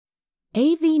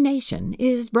AV Nation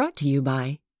is brought to you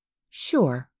by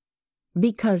Shure,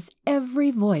 because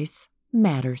every voice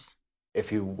matters.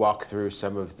 If you walk through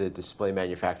some of the display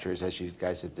manufacturers, as you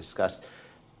guys have discussed,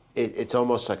 it's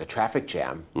almost like a traffic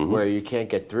jam where you can't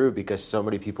get through because so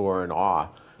many people are in awe.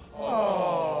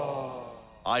 Oh.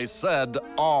 I said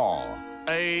awe.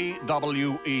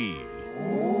 AWE.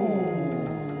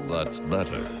 Ooh. That's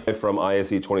better. From ISE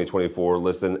 2024,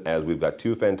 listen as we've got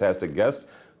two fantastic guests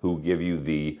who give you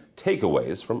the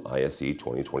takeaways from ISE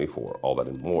 2024. All that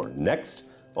and more next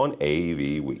on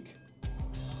AV Week.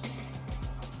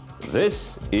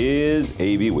 This is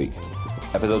AV Week,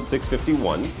 episode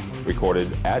 651,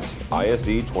 recorded at ISE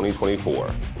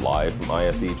 2024, live from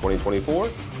ISE 2024,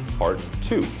 part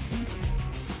 2.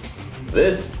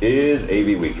 This is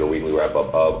AV Week, your weekly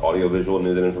wrap-up of audiovisual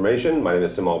news and information. My name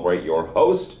is Tim Albright, your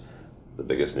host. The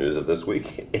biggest news of this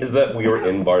week is that we are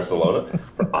in Barcelona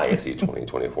for ISE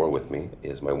 2024. With me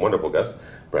is my wonderful guest,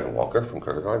 Brent Walker from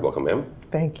Kierkegaard. Welcome, ma'am.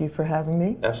 Thank you for having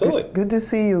me. Absolutely. Good to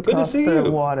see you across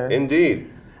the water. Indeed.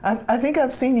 I think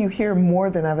I've seen you here more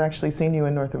than I've actually seen you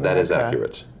in North America. That is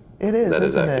accurate. It is, That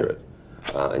is isn't accurate.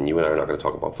 it? And you and I are not going to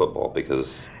talk about football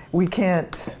because... We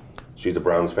can't. She's a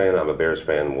Browns fan, I'm a Bears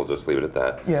fan, we'll just leave it at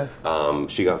that. Yes.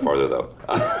 She got farther, though.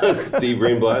 Steve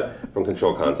Greenblatt from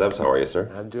Control Concepts, how are you,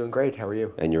 sir? I'm doing great, how are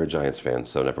you? And you're a Giants fan,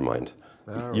 so never mind.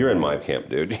 Oh, you're in my camp,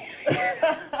 dude.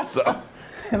 So...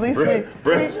 At least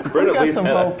Brent got some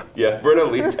hope. Brent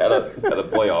at least had a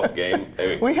playoff game. I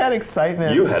mean, we had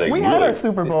excitement. We had our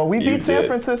Super Bowl. We beat San did.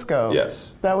 Francisco.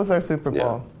 Yes. That was our Super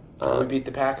Bowl. We beat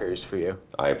the Packers for you.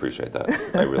 I appreciate that.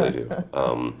 I really do.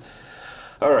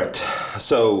 All right.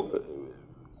 So,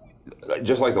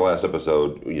 just like the last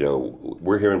episode, you know,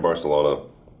 we're here in Barcelona,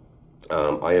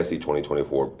 ISE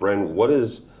 2024. Brent, what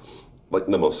is like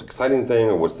the most exciting thing,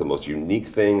 or what's the most unique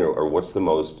thing, or what's the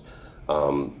most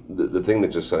the thing that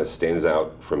just kind of stands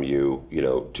out from you, you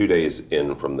know, 2 days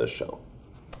in from this show?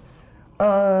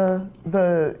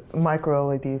 The micro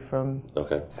LED from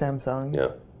Samsung. Yeah.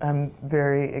 I'm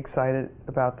very excited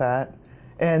about that.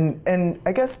 And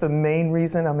I guess the main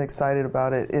reason I'm excited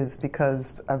about it is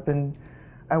because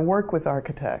I work with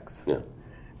architects. Yeah.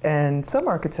 And some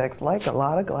architects like a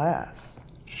lot of glass.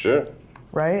 Sure.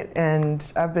 Right?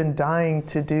 And I've been dying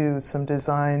to do some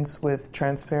designs with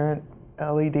transparent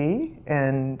LED,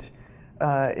 and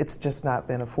it's just not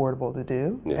been affordable to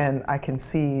do. Yeah. And I can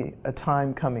see a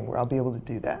time coming where I'll be able to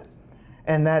do that.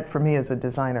 And that, for me as a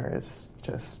designer, is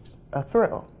just a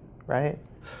thrill, right?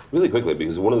 Really quickly,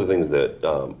 because one of the things that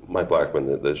Mike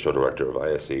Blackman, the show director of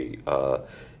ISE,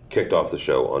 kicked off the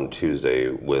show on Tuesday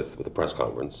with a press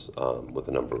conference with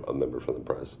a member from the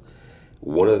press.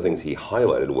 One of the things he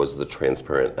highlighted was the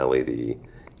transparent LED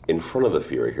in front of the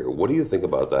Fury here. What do you think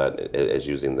about that as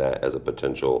using that as a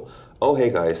potential, oh, hey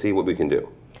guys, see what we can do?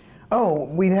 Oh,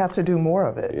 we'd have to do more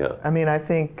of it. Yeah. I mean, I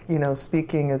think, you know,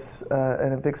 speaking as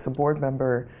an AVWeek board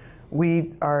member,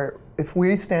 if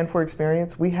we stand for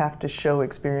experience, we have to show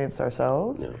experience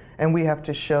ourselves, and we have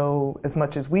to show as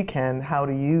much as we can how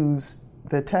to use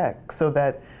the tech so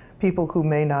that people who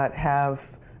may not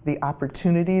have the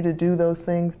opportunity to do those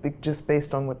things just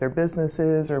based on what their business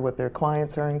is or what their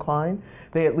clients are inclined,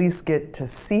 they at least get to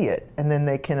see it, and then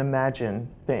they can imagine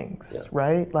things,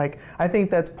 right? Like, I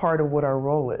think that's part of what our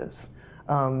role is,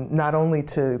 not only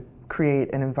to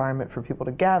create an environment for people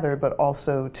to gather, but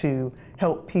also to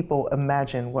help people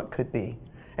imagine what could be.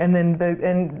 And then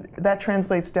and that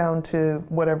translates down to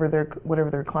whatever their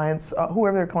clients,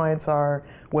 whoever their clients are,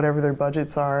 whatever their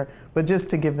budgets are, but just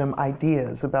to give them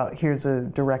ideas about here's a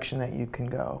direction that you can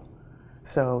go.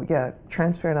 So yeah,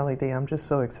 transparent LED. I'm just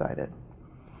so excited.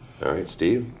 All right,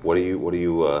 Steve,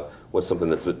 what's something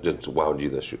that's just wowed you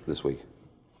this week?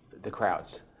 The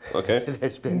crowds. Okay.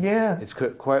 There's been it's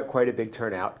quite a big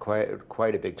turnout,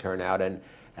 quite a big turnout, and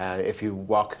if you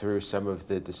walk through some of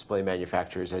the display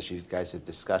manufacturers, as you guys have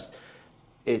discussed,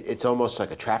 it's almost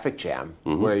like a traffic jam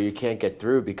where you can't get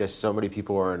through because so many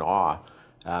people are in awe.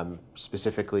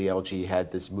 Specifically, LG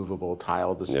had this movable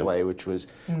tile display, which was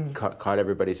caught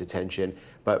everybody's attention.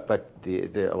 But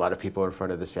a lot of people are in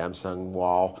front of the Samsung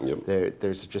wall.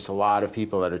 There's just a lot of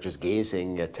people that are just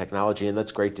gazing at technology, and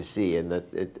that's great to see. And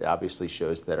that it obviously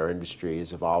shows that our industry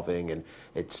is evolving, and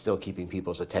it's still keeping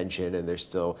people's attention, and they're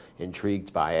still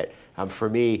intrigued by it. For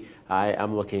me,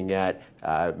 I'm looking at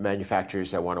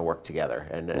manufacturers that want to work together,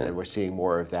 and we're seeing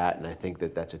more of that. And I think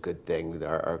that that's a good thing.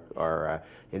 Our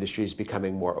industry is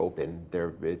becoming more open.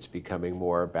 It's becoming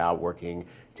more about working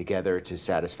together to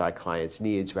satisfy clients'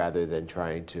 needs rather than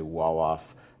trying to wall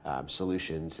off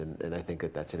solutions, and I think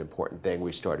that that's an important thing.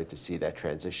 We started to see that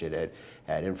transition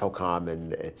at Infocom,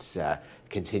 and it's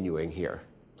continuing here.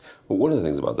 Well, one of the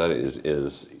things about that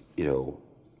is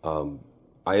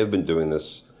I have been doing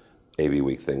this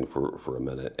AVWeek thing for a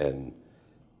minute, and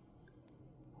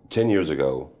 10 years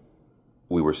ago,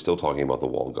 we were still talking about the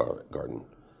walled garden.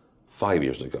 5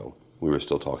 years ago, we were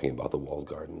still talking about the walled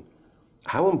garden.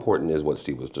 How important is what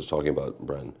Steve was just talking about,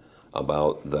 Bren,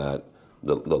 about that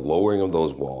the lowering of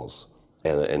those walls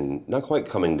and not quite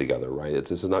coming together, right?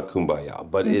 This is not kumbaya,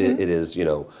 but it is,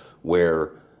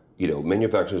 where,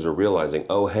 manufacturers are realizing,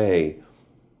 oh, hey,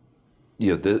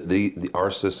 our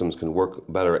systems can work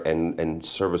better and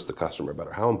service the customer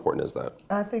better. How important is that?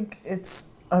 I think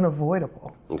it's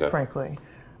unavoidable, frankly.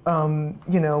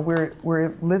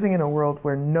 We're living in a world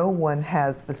where no one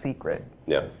has the secret.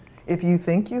 Yeah. If you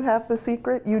think you have the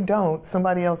secret, you don't.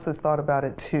 Somebody else has thought about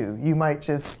it too. You might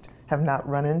just have not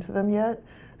run into them yet.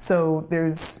 So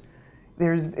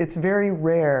it's very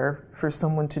rare for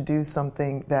someone to do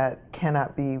something that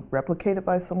cannot be replicated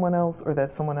by someone else or that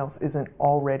someone else isn't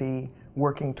already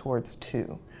working towards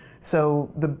too.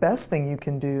 So the best thing you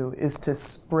can do is to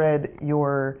spread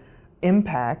your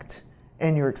impact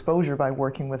and your exposure by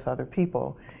working with other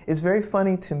people. It's very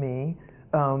funny to me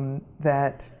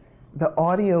that the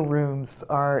audio rooms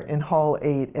are in Hall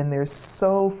 8 and they're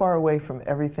so far away from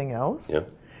everything else. Yeah.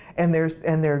 And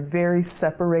they're very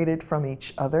separated from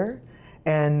each other.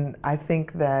 And I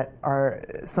think that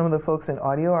some of the folks in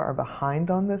audio are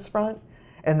behind on this front,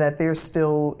 and that they're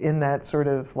still in that sort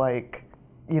of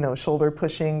shoulder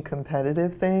pushing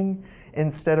competitive thing,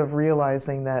 instead of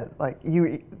realizing that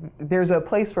there's a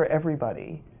place for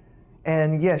everybody.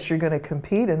 And yes, you're going to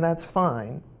compete, and that's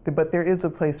fine, but there is a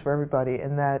place for everybody,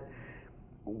 and that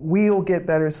we'll get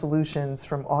better solutions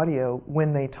from audio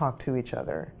when they talk to each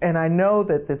other. And I know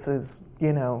that this is,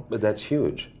 But that's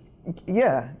huge.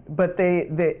 Yeah, but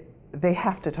they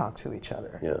have to talk to each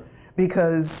other. Yeah.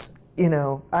 Because,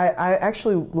 I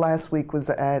actually last week was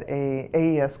at a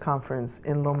AES conference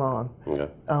in Le Mans. Okay.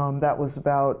 That was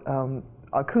about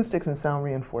acoustics and sound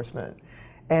reinforcement.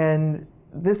 And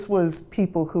this was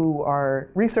people who are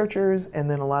researchers and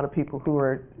then a lot of people who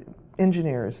are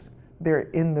engineers. They're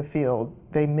in the field.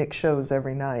 They mix shows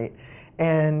every night.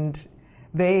 And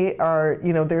they are,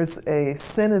 there's a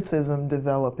cynicism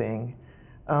developing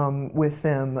with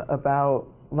them about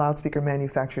loudspeaker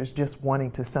manufacturers just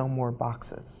wanting to sell more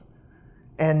boxes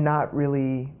and not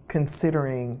really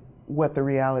considering what the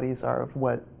realities are of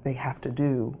what they have to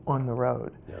do on the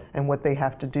road and what they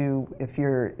have to do if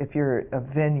you're a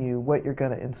venue, what you're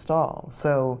going to install.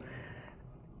 So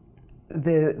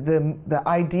the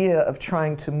idea of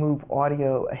trying to move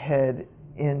audio ahead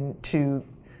in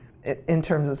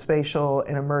terms of spatial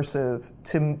and immersive,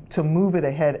 to move it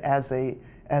ahead as a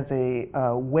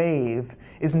wave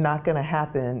is not going to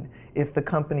happen if the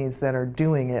companies that are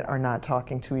doing it are not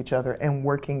talking to each other and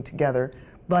working together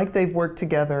like they've worked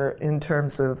together in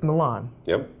terms of Milan.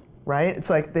 Yep. Right? It's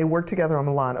like they work together on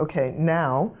Milan. Okay,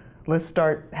 now let's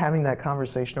start having that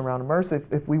conversation around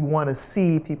immersive if we want to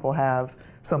see people have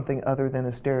something other than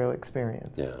a stereo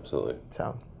experience. Yeah, absolutely.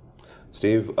 So,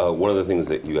 Steve, one of the things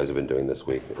that you guys have been doing this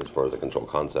week as far as the control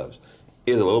concepts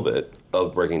is a little bit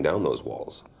of breaking down those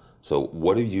walls. So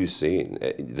what have you seen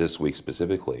this week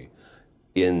specifically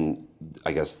in,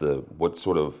 I guess, what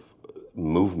sort of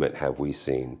movement have we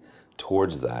seen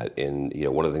towards that? And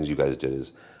one of the things you guys did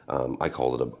is, I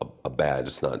call it a badge.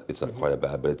 It's not quite a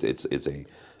badge, but it's a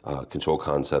control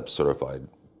concept certified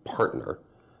partner.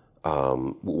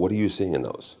 What are you seeing in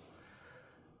those?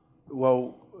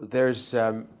 Well, there's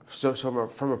we're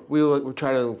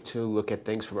trying to look at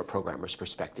things from a programmer's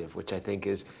perspective, which I think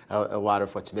is a lot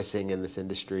of what's missing in this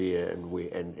industry, and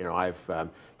I've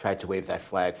tried to wave that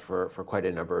flag for quite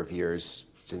a number of years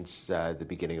since the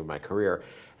beginning of my career.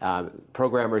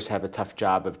 Programmers have a tough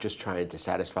job of just trying to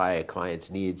satisfy a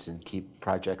client's needs and keep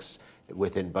projects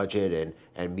within budget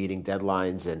and meeting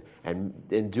deadlines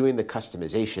and doing the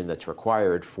customization that's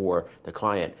required for the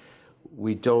client.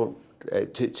 We don't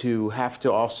to have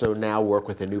to also now work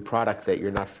with a new product that you're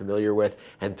not familiar with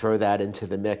and throw that into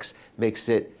the mix makes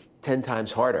it 10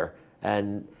 times harder.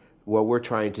 And what we're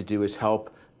trying to do is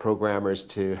help programmers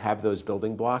to have those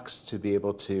building blocks to be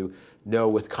able to know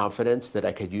with confidence that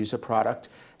I could use a product,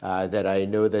 that I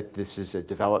know that this is a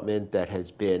development that has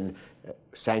been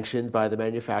sanctioned by the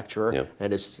manufacturer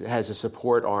and has a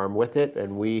support arm with it.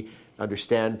 And we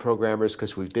understand programmers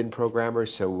because we've been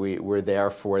programmers, so we're there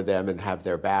for them and have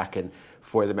their back. And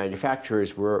for the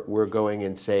manufacturers, we're going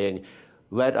and saying,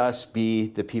 let us be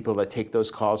the people that take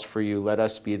those calls for you. Let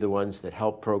us be the ones that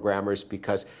help programmers,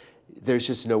 because there's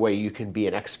just no way you can be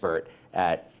an expert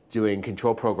at doing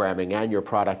control programming and your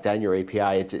product and your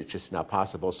API. It's just not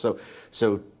possible. So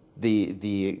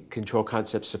the control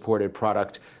concept supported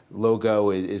product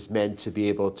logo is meant to be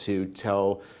able to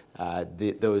tell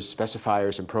those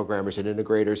specifiers and programmers and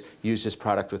integrators, use this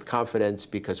product with confidence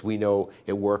because we know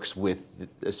it works with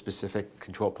a specific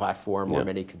control platform or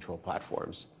many control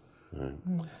platforms. Right.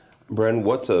 Bren,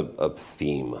 what's a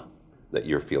theme that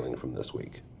you're feeling from this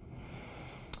week?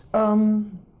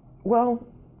 Well,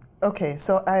 okay,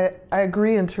 so I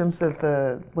agree in terms of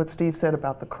what Steve said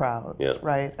about the crowds,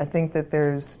 right? I think that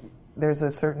there's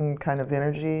a certain kind of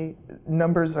energy.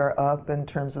 Numbers are up in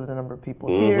terms of the number of people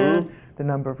here, the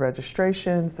number of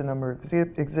registrations, the number of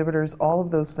exhibitors, all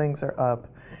of those things are up.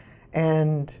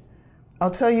 And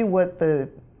I'll tell you what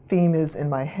the theme is in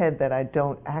my head that I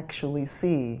don't actually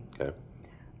see. Okay.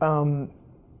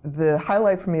 The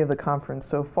highlight for me of the conference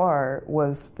so far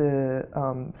was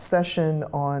the session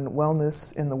on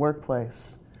wellness in the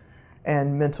workplace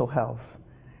and mental health.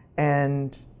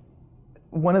 And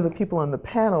one of the people on the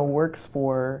panel works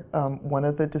for one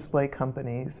of the display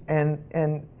companies,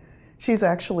 and she's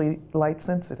actually light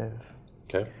sensitive.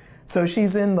 Okay. So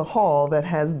she's in the hall that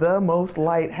has the most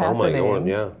light happening, oh my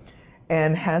God,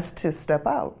 and has to step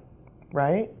out,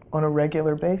 right, on a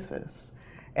regular basis.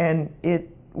 And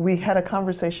we had a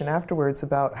conversation afterwards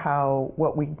about how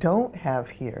what we don't have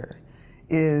here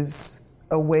is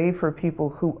a way for people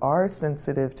who are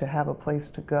sensitive to have a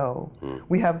place to go.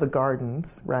 We have the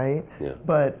gardens, right? Yeah.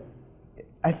 But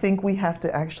I think we have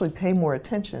to actually pay more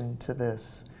attention to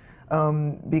this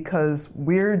because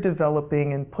we're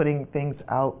developing and putting things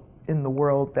out in the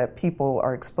world that people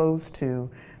are exposed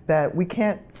to that we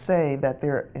can't say that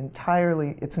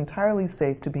it's entirely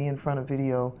safe to be in front of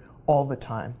video all the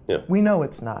time. Yeah. We know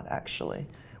it's not, actually.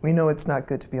 We know it's not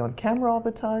good to be on camera all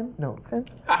the time. No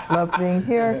offense. Love being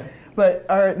here. But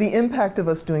the impact of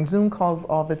us doing Zoom calls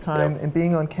all the time and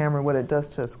being on camera, what it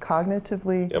does to us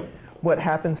cognitively, what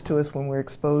happens to us when we're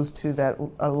exposed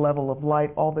to a level of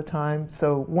light all the time.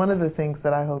 So one of the things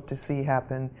that I hope to see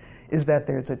happen is that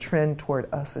there's a trend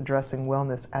toward us addressing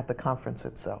wellness at the conference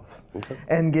itself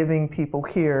and giving people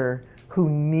here who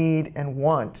need and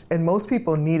want, and most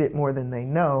people need it more than they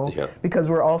know because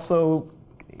we're also,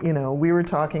 we were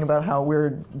talking about how we're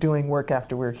doing work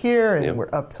after we're here and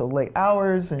we're up till late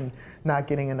hours and not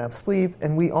getting enough sleep,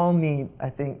 and we all need, I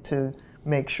think, to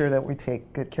make sure that we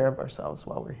take good care of ourselves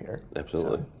while we're here.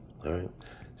 Absolutely. So. All right.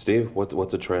 Steve,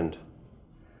 what's a trend?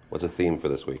 What's a theme for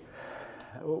this week?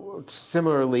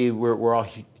 Similarly, we're all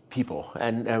people,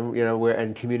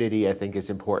 and community, I think, is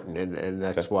important, and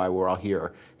that's why we're all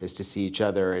here, is to see each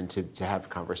other and to have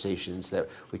conversations that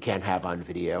we can't have on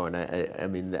video.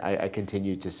 And I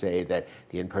continue to say that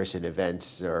the in-person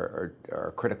events are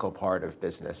a critical part of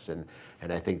business, and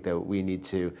I think that we need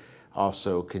to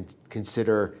also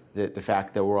consider the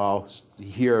fact that we're all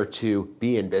here to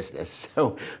be in business.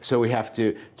 So we have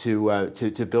to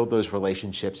build those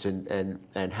relationships and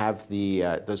have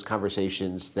those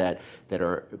conversations that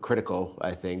are critical,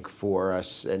 I think, for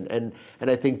us. And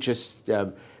I think just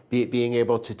being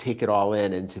able to take it all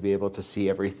in and to be able to see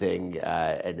everything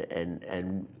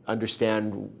and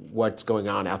understand what's going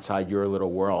on outside your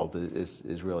little world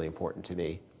is really important to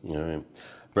me. All right.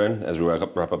 Bren, as we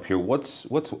wrap up here, what's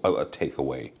a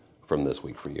takeaway from this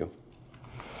week for you?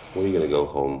 What are you going to go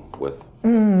home with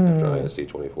after ISE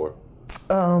 24?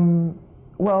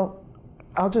 Well,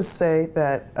 I'll just say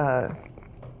that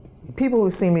people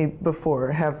who've seen me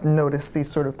before have noticed these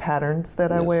sort of patterns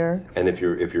that I wear. And if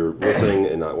you're listening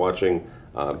and not watching,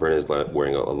 Bren is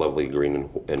wearing a lovely green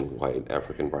and white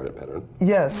African bridal pattern.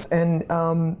 Yes, and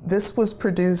this was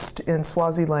produced in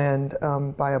Swaziland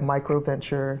by a micro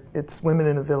venture. It's Women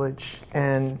in a Village,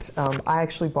 and I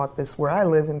actually bought this where I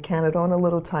live in Canada on a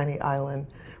little tiny island,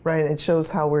 right? It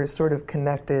shows how we're sort of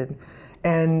connected.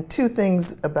 And two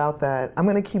things about that. I'm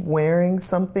going to keep wearing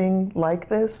something like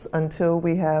this until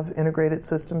we have Integrated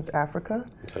Systems Africa.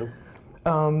 Okay.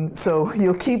 So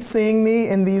you'll keep seeing me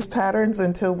in these patterns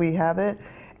until we have it.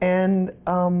 And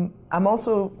I'm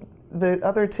also, the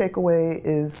other takeaway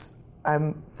is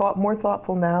I'm more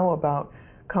thoughtful now about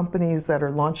companies that are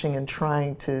launching and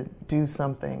trying to do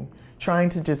something, trying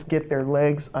to just get their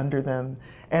legs under them.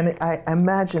 And I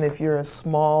imagine if you're a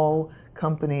small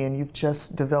company and you've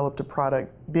just developed a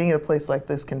product, being at a place like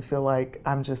this can feel like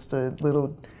I'm just a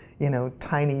little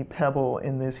tiny pebble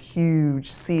in this huge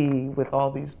sea with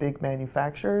all these big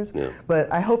manufacturers. Yeah.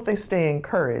 But I hope they stay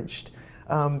encouraged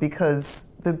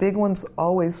because the big ones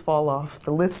always fall off.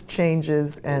 The list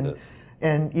changes and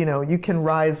you can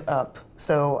rise up.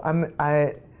 So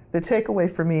the takeaway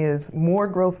for me is more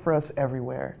growth for us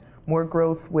everywhere. More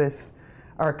growth with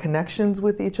our connections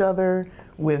with each other,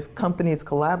 with companies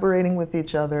collaborating with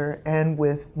each other, and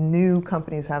with new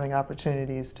companies having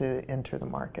opportunities to enter the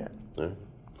market. Yeah.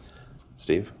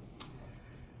 Steve?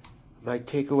 My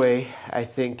takeaway, I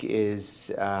think,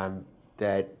 is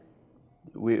that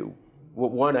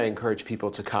I encourage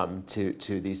people to come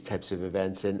to these types of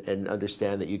events and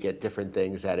understand that you get different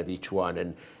things out of each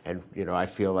one. And I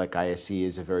feel like ISE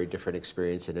is a very different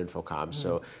experience in Infocom.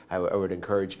 So I would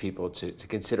encourage people to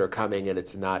consider coming, and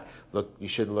it's not, you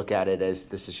shouldn't look at it as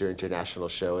this is your international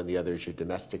show and the other is your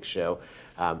domestic show.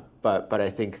 But I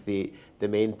think the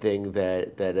main thing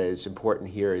that is important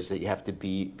here is that you have to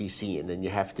be seen, and you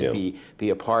have to be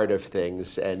a part of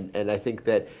things. And I think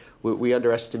that we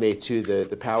underestimate too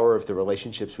the power of the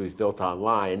relationships we've built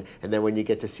online, and then when you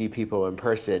get to see people in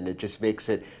person, it just makes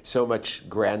it so much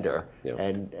grander. Yep.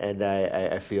 And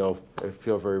I feel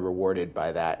very rewarded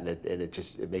by that, and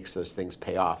it makes those things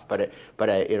pay off. But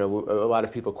a lot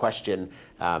of people question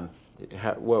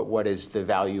what is the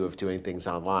value of doing things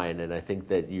online, and I think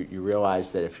that you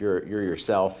realize that if you're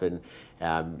yourself and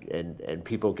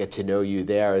people get to know you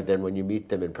there, then when you meet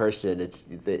them in person,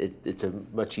 it's a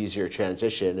much easier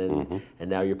transition, and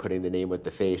now you're putting the name with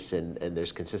the face, and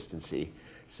there's consistency.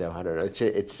 So I don't know.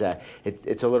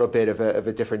 It's a little bit of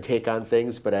a different take on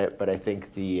things, but I think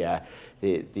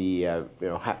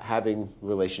having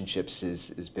relationships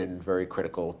has been very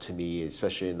critical to me,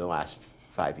 especially in the last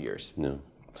 5 years. No,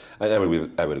 I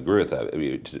would agree with that. I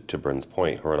mean, to Bryn's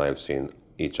point, her and I have seen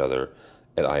each other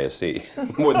at ISE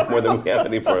more than we have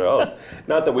anywhere else.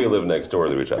 Not that we live next door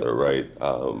to each other, right?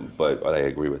 But I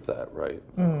agree with that, right?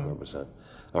 100%.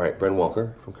 All right, Bryn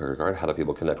Walker from Kierkegaard. How do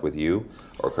people connect with you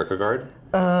or Kierkegaard?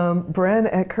 Bryn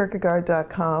at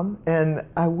Kierkegaard.com. And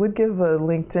I would give a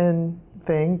LinkedIn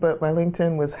thing, but my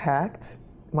LinkedIn was hacked.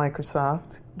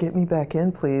 Microsoft, get me back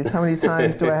in, please. How many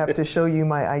times do I have to show you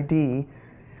my ID?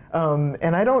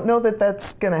 And I don't know that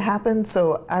that's going to happen,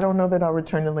 so I don't know that I'll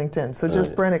return to LinkedIn. So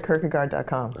just Bryn at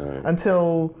Kierkegaard.com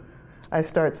until I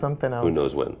start something else. Who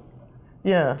knows when?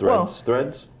 Yeah.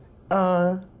 Threads?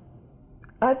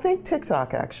 I think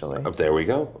TikTok, actually. Oh, there we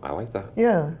go. I like that.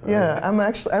 Yeah. I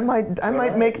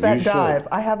might make that dive.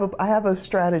 I have a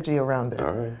strategy around it.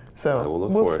 All right. So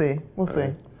we'll see. We'll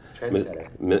see. Trendsetter.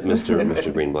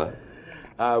 Mr. Greenblatt.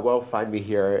 Find me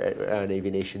here on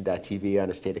AVNation.tv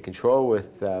on A State of Control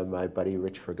with my buddy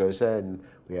Rich Fregosa, and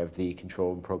we have the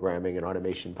Control and Programming and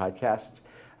Automation podcasts.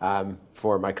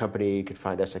 For my company, you can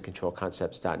find us at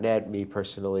controlconcepts.net, me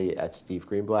personally at Steve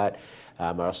Greenblatt.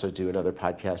 I also do another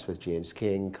podcast with James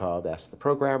King called Ask the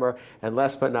Programmer. And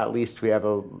last but not least, we have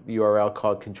a URL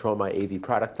called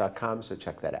controlmyavproduct.com, so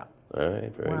check that out. All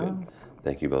right, very good.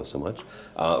 Thank you both so much.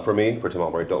 For Tim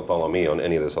Albright, don't follow me on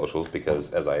any of the socials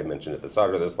because, as I mentioned at the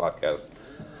start of this podcast,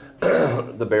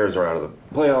 the Bears are out of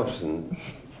the playoffs, and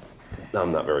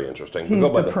I'm not very interesting.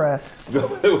 He's depressed. Go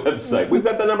by the website. We've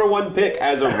got the number one pick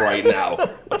as of right now.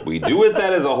 What we do with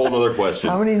that is a whole other question.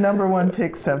 How many number one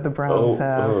picks have the Browns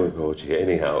have?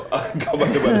 Anyhow, go by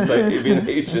the website,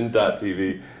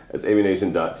 avnation.tv. That's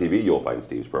avnation.tv. You'll find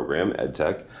Steve's program,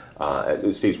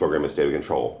 EdTech. Steve's program is State of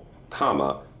Control,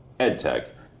 EdTech,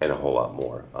 and a whole lot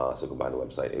more. So go by the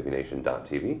website,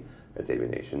 avnation.tv. That's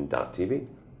avnation.tv.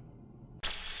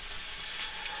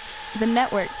 The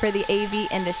network for the AV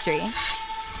industry.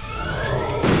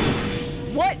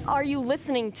 What are you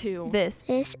listening to? This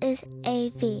is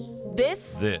AV.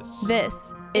 This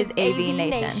is AV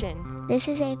Nation. This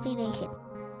is AV Nation.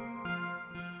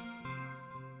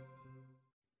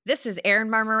 This is Erin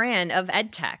Marmoran of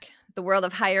EdTech. The world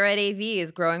of higher ed AV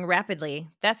is growing rapidly.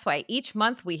 That's why each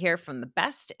month we hear from the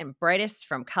best and brightest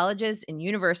from colleges and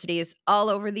universities all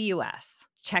over the U.S.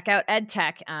 Check out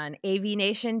EdTech on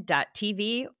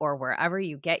avnation.tv or wherever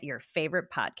you get your favorite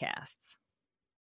podcasts.